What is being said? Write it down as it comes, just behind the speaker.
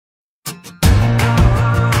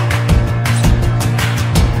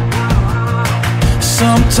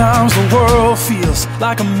Sometimes the world feels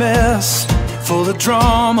like a mess, full of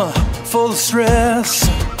drama, full of stress,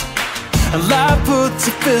 and life puts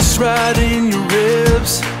a fist right in your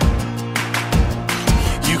ribs.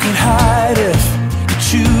 You can hide if you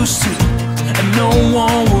choose to, and no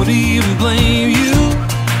one would even blame you.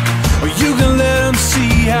 Or you can let them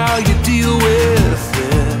see how you deal with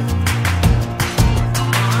it.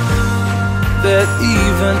 That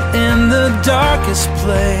even in the darkest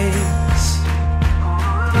place,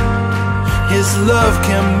 His love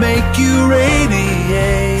can make you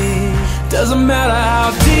radiate. Doesn't matter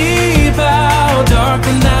how deep, how dark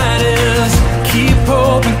the night is, keep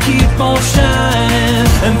hope and keep on shining,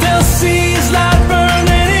 and they'll see His light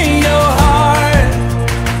burning in your heart.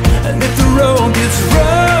 And if the road gets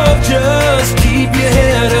rough, just keep your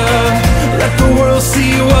head up. Let the world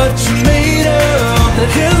see what you're made of.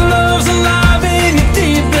 That His love's alive in your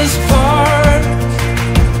deepest part.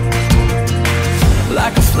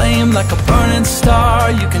 Like a flame, like a burning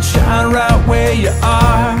star, you can shine right where you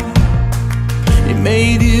are. He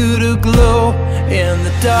made you to glow in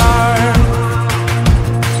the dark.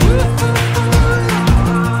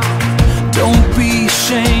 Don't be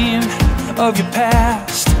ashamed of your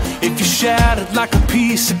past. If you're shattered like a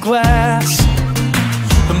piece of glass,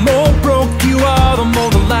 the more broke you are, the more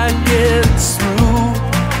the light gets through.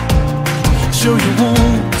 Show your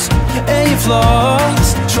wounds and your flaws,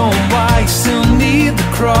 show them why you still need the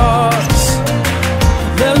cross.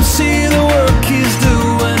 Let them see the work He's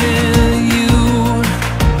doing in you.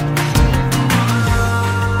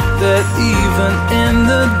 That even in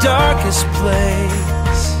the darkest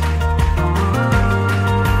place,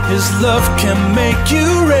 His love can make you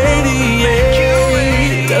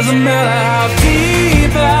radiate. Doesn't matter how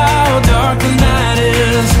deep, how dark the night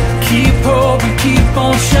is, keep hope and keep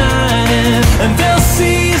on shining, and they'll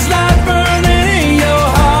see His light burning in your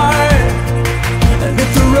heart. And if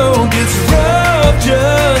the road gets rough,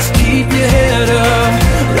 just keep your head up.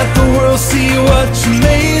 Let the world see what you're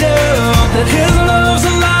made of. That His love's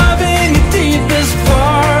alive in your deepest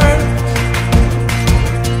part.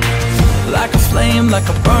 Like a flame, like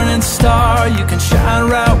a burning star, you can shine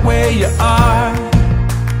right where you are.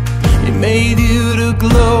 He made you to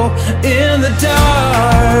glow in the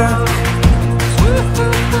dark.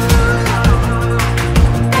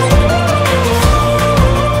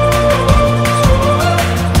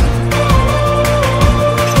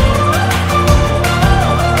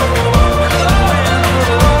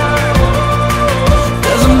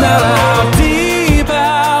 Doesn't matter how deep,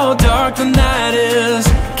 how dark the night is,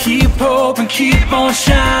 keep hope and keep on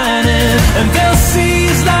shining, and they'll see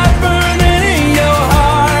His light burning in your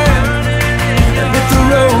heart. And if the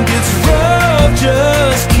road gets rough,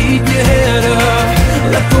 just keep your head up.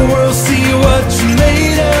 Let the world see what you're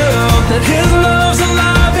made of. That His love's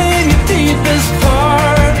alive in your deepest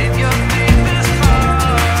part.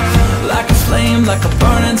 Like a flame, like a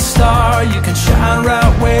burning star, you can shine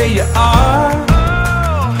right where you are.